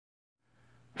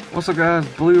What's up guys,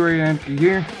 Blu-Ray Anchor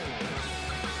here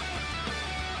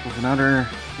with another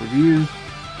review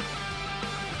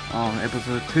on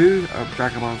episode 2 of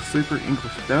Dragonball Super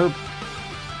English dub.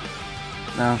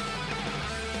 Now,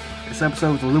 this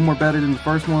episode was a little more better than the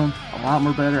first one, a lot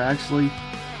more better actually.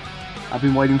 I've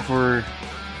been waiting for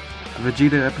a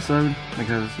Vegeta episode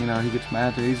because, you know, he gets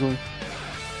mad too easily.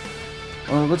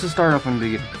 Well, let's just start off from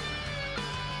the beginning.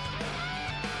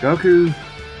 Goku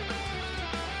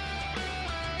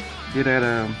get at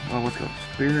what's it called?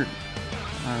 Spirit?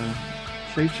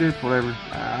 Shapeshift? Whatever.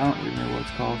 I don't really know what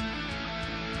it's called.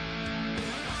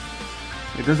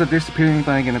 It does a disappearing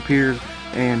thing and appears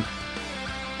in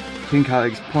King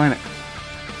Kai's planet.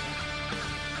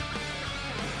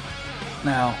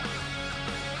 Now,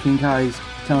 King Kai's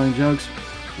telling jokes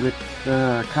with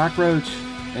the cockroach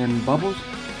and Bubbles.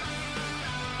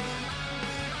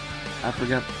 I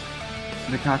forgot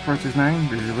the cockroach's name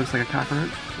because it looks like a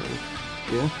cockroach.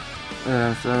 So, yeah.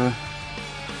 So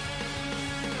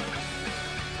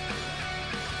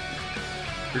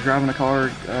they're driving a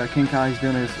car. King Kai's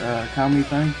doing his comedy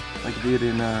thing, like he did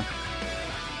in you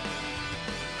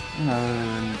know,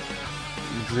 in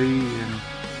Z and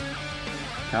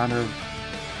kind of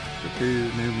the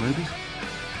 2 new movies.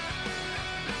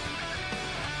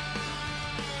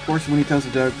 Of course, when he tells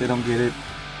a joke, they don't get it,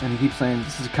 and he keeps saying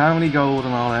this is comedy gold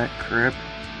and all that crap.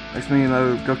 Next thing you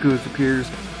know, Goku appears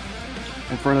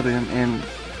in front of them, and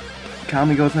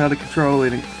comedy goes out of control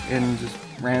and just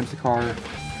rams the car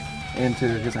into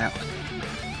his house.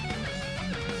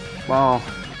 While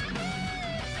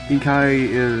King Kai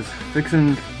is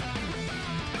fixing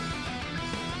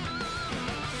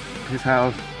his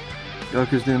house,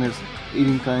 Goku's doing his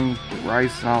eating thing with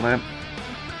rice and all that,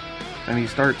 and he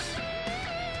starts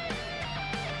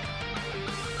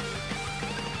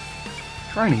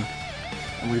training.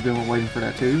 And we've been waiting for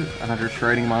that too, another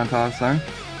training montage thing.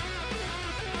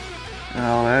 And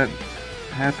all that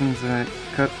happens, and it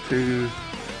cuts to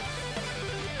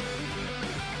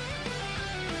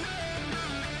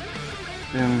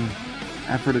them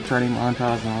after the training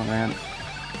montage and all that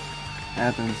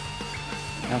happens.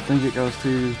 I think it goes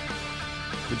to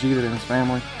Vegeta and his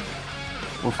family.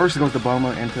 Well, first it goes to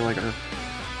Bulma into like a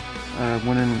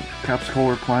one in Cap's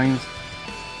core planes.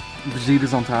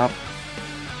 Vegeta's on top.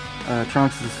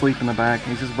 Trunks is asleep in the back,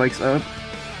 and he just wakes up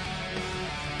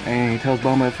and he tells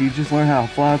Bulma, if you just learn how to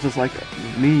fly just like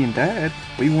me and Dad,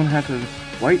 we wouldn't have to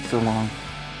wait so long.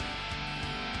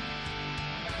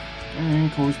 And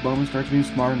of course Bulma starts being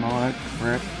smart and all that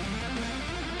crap.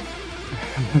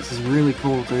 This is really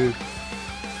cool too.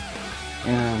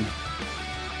 And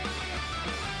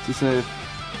she said,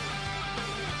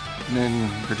 and then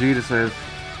Vegeta says,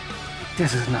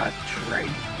 this is not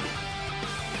training.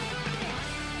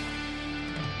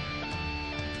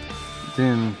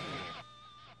 Then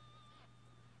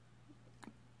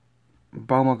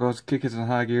Bulma goes kick it in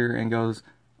high gear and goes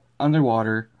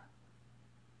underwater.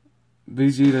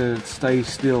 Vegeta stays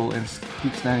still and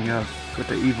keeps standing up with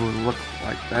the evil look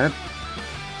like that.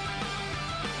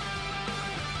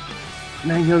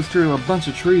 And then he goes through a bunch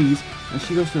of trees, and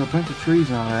she goes through a bunch of trees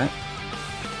and all that.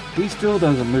 He still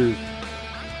doesn't move.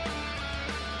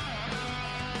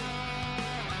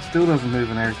 Still doesn't move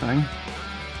and everything.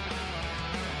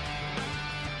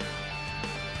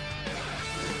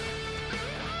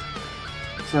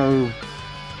 So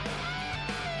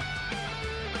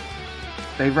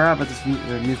they arrive at this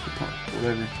amusement park,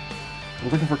 whatever.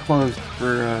 They're looking for clothes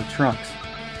for Trunks.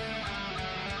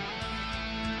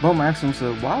 Bulma asks him,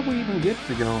 so why would we even get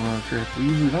to go on a trip? We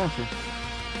usually don't.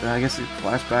 But I guess it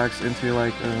flashbacks into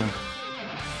like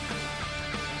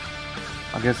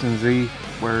I guess in Z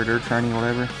where they're training or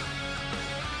whatever.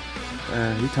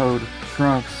 He told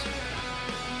Trunks,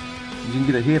 you can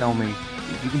get a hit on me.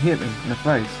 You can hit me in the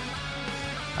face.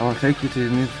 I will take you to the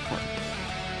amusement park.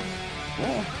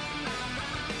 Well,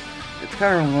 it's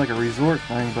kind of like a resort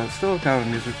thing, but it's still kind of an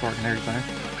amusement park and everything.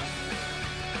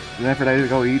 And after that, they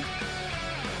go eat.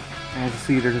 And as you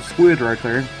see, there's a squid right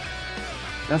there.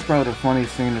 That's probably the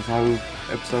funniest scene in this whole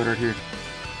episode right here.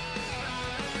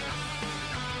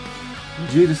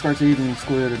 Vegeta starts eating the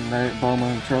squid, and Bulma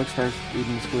and Trunks starts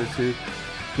eating the squid too.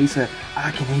 He said,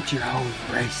 I can eat your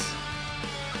whole race.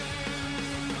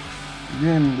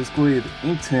 Then the squid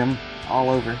inks him all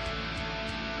over.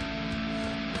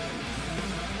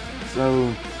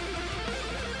 So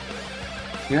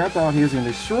here I thought he was going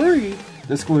to destroy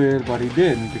the squid, but he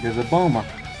didn't because of Bulma.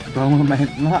 Bulma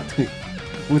managed not to,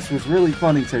 which was really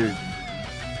funny too.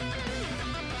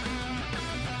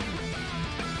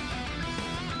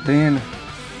 Then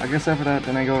I guess after that,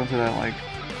 then they go into that like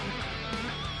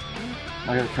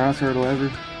a concert or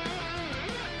whatever.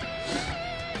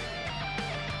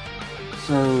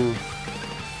 So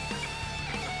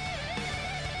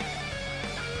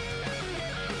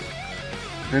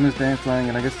during this dance thing,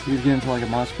 and I guess he's getting to like a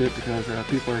mosh pit because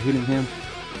people are hitting him,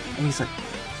 and he's like,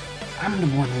 I'm the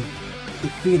one who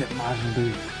defeated Majin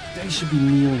Buu. They should be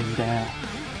kneeling down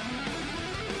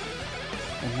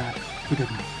and not hitting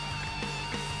me.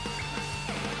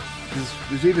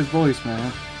 Vegeta's voice,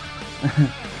 man.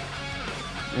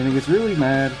 And he gets really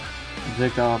mad and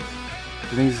ticked off.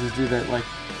 And he just do that, like,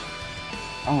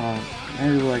 I don't know,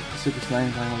 maybe like the Super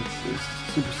Saiyan thing, like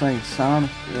Super Saiyan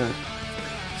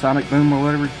Sonic Boom or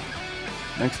whatever.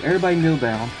 Makes everybody kneel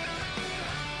down.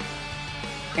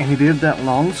 And he did that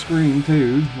long scream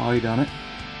too while he done it.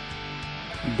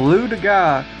 Blew the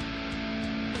guy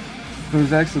who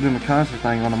was actually doing the concert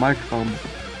thing on the microphone.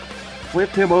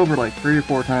 Flipped him over like 3 or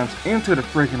 4 times into the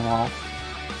freaking wall.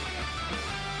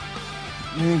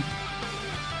 And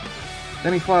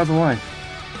then he flies away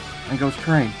and goes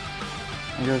train.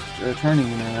 And goes training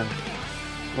in a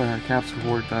capsule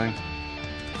horde thing.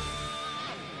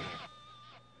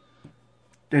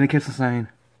 Then he keeps on saying,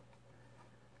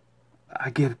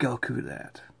 I give Goku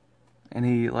that. And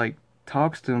he like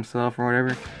talks to himself or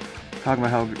whatever, talking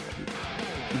about how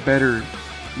better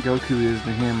Goku is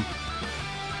than him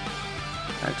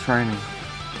at training.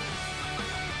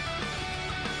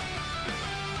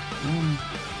 And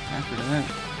after that,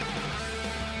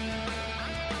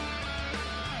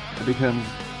 it becomes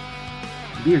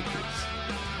Beatrice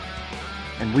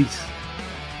and Whis.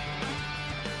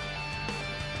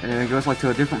 And it goes like to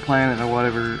a different planet or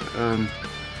whatever.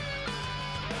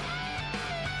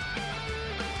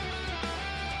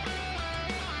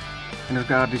 And this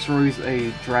guy destroys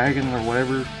a dragon or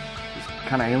whatever, this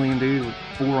kind of alien dude with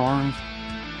 4 arms,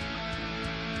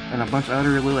 and a bunch of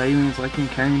other little aliens like him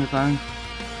carrying the thing.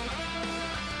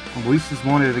 And Whis just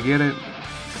wanted to get it,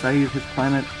 save his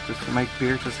planet, just to make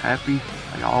Beatrice happy,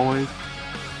 like always.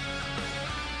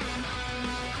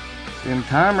 Then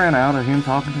time ran out of him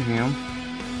talking to him.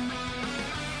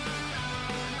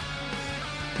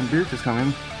 And Beatrice come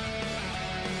in,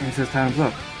 and he says, time's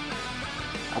up.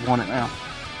 I want it now.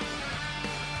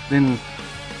 Then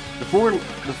the four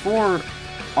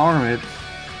armed,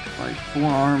 like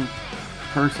 4-armed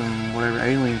person, whatever,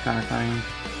 alien kind of thing,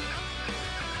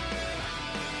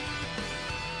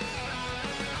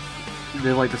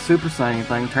 did like the Super Saiyan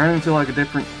thing, turned into like a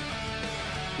different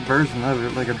version of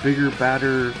it, like a bigger,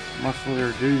 badder,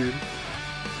 muscular dude.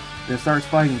 Then starts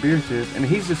fighting Beatrice, and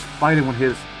he's just fighting with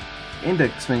his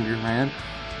index finger, man,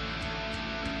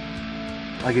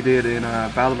 like he did in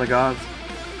Battle of the Gods.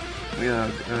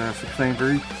 Super Saiyan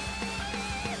 3.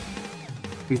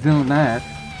 He's doing that.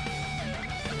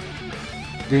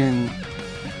 Then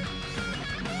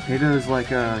he does like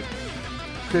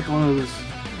Piccolo's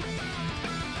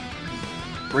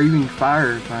breathing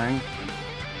fire thing.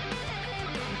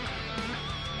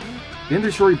 Then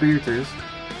destroy Beatrice.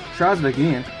 Tries it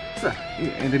again.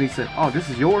 And then he said, oh, this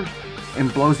is yours.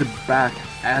 And blows it back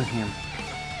at him.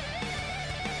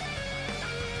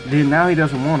 Then now he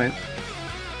doesn't want it.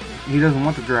 He doesn't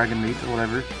want the dragon meat or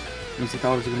whatever. He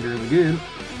thought it was going to be really good.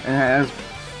 And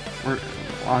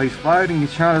while he's fighting,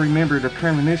 he's trying to remember the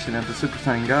premonition of the Super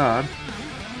Saiyan God.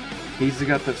 He's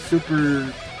got the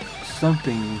super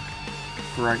something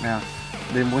for right now.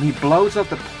 Then when he blows up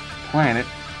the planet,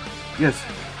 yes,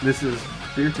 this is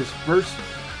Beatrice's first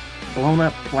blown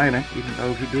up planet, even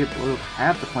though he did blow up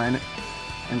half the planet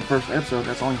in the first episode.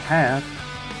 That's only half.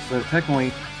 So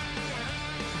technically,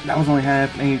 that was only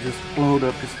half, and he just blowed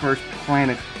up his first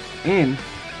planet in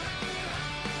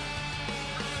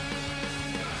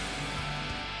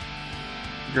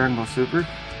Dragonball Super.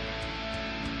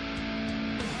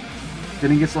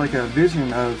 Then he gets like a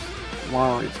vision of,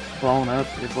 while it's blown up,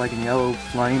 it's like in yellow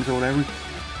flames or whatever,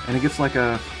 and it gets like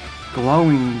a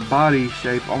glowing body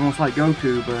shape, almost like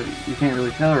Goku, but you can't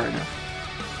really tell right now.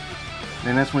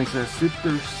 And that's when he says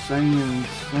Super Saiyan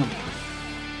something.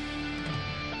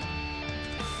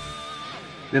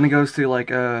 Then it goes to like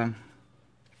them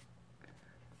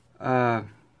 2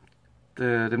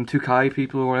 Kai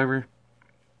people or whatever,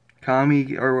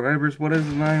 Kami or whatever, what is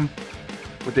his name,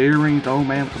 with the earrings, the old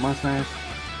man with the mustache,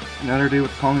 another dude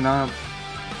with the pony knob.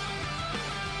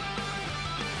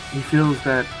 He feels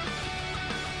that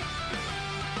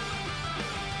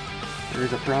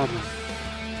there's a problem.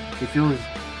 He feels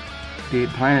the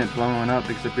planet blowing up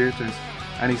because of Beatrice,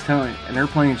 and he's telling, and they're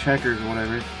playing checkers or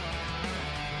whatever,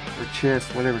 or chess,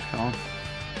 whatever it's called.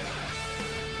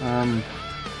 And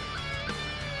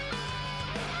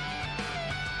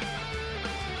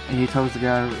he tells the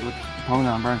guy with the pony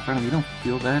knob right in front of him, "You don't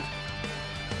feel that?"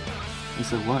 He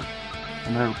said, "What?"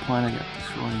 Another planet got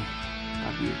destroyed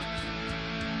by Beatrice.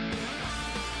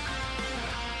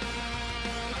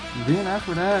 Then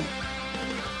after that,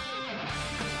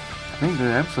 I think the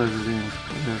episode is in.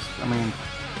 Because, I mean,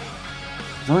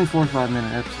 it's only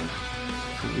 45-minute episode.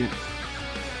 So, yeah.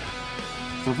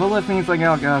 So if I left anything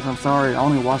out, guys, I'm sorry. I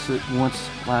only watched it once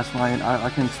last night. I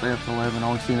couldn't stay up till 11. I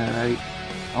only seen it at 8.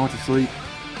 I went to sleep.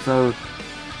 So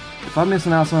if I'm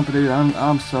missing out something, dude,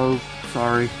 I'm so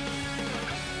sorry.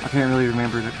 I can't really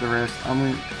remember the rest. I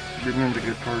mean, remember the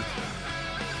good parts.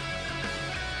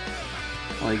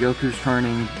 Like Goku's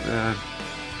turning, the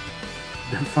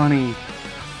funny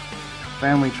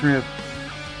family trip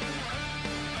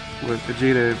with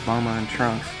Vegeta, Bulma, and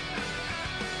Trunks.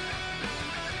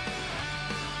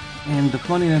 And the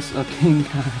funniness of King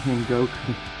Kai and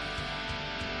Goku.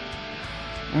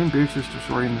 And Beerus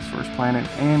destroying this first planet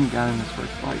and got in this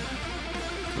first fight.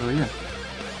 So yeah.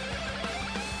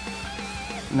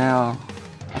 Now,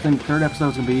 I think the third episode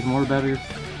is going to be even more better.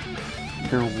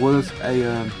 There was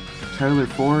a trailer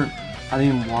for it. I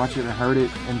didn't even watch it or heard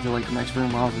it until like the next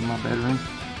room while I was in my bedroom.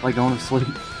 Like going to sleep.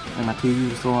 And my TV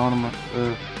was still on in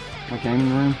my gaming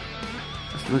room.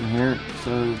 I still didn't hear it.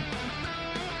 So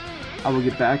I will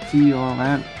get back to you on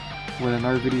that with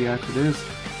another video after this.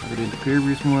 I did the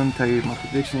previous one, tell you my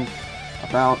predictions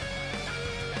about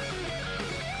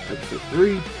episode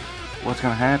 3, what's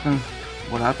going to happen,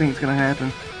 what I think is going to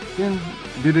happen, then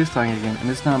do this thing again. And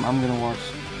this time I'm going to watch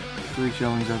 3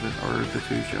 showings of it, or the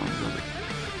 2 showings of it.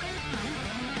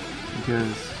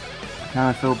 Because I kind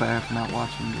of feel bad for not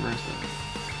watching the rest of it.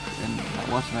 And not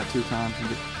watching that 2 times and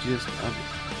get the gist of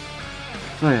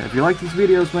it. So yeah, if you like these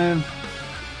videos, man,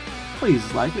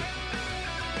 please like it.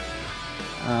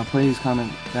 Please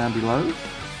comment down below.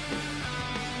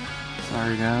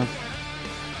 Sorry guys.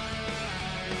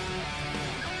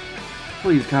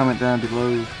 Please comment down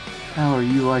below, how are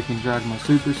you liking Dragonball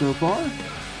Super so far?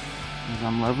 Because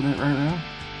I'm loving it right now.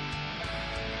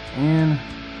 And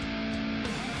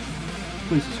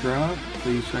please subscribe.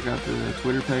 Please check out the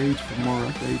Twitter page for more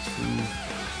updates and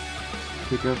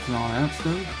pickups and all that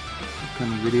stuff.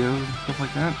 Upcoming videos and stuff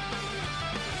like that.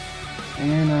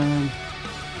 And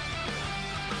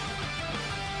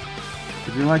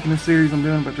if you're liking this series I'm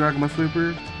doing about Dragonball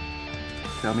Super,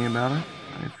 tell me about it,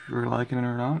 if you're liking it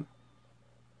or not.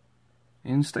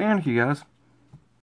 And stay on with you guys.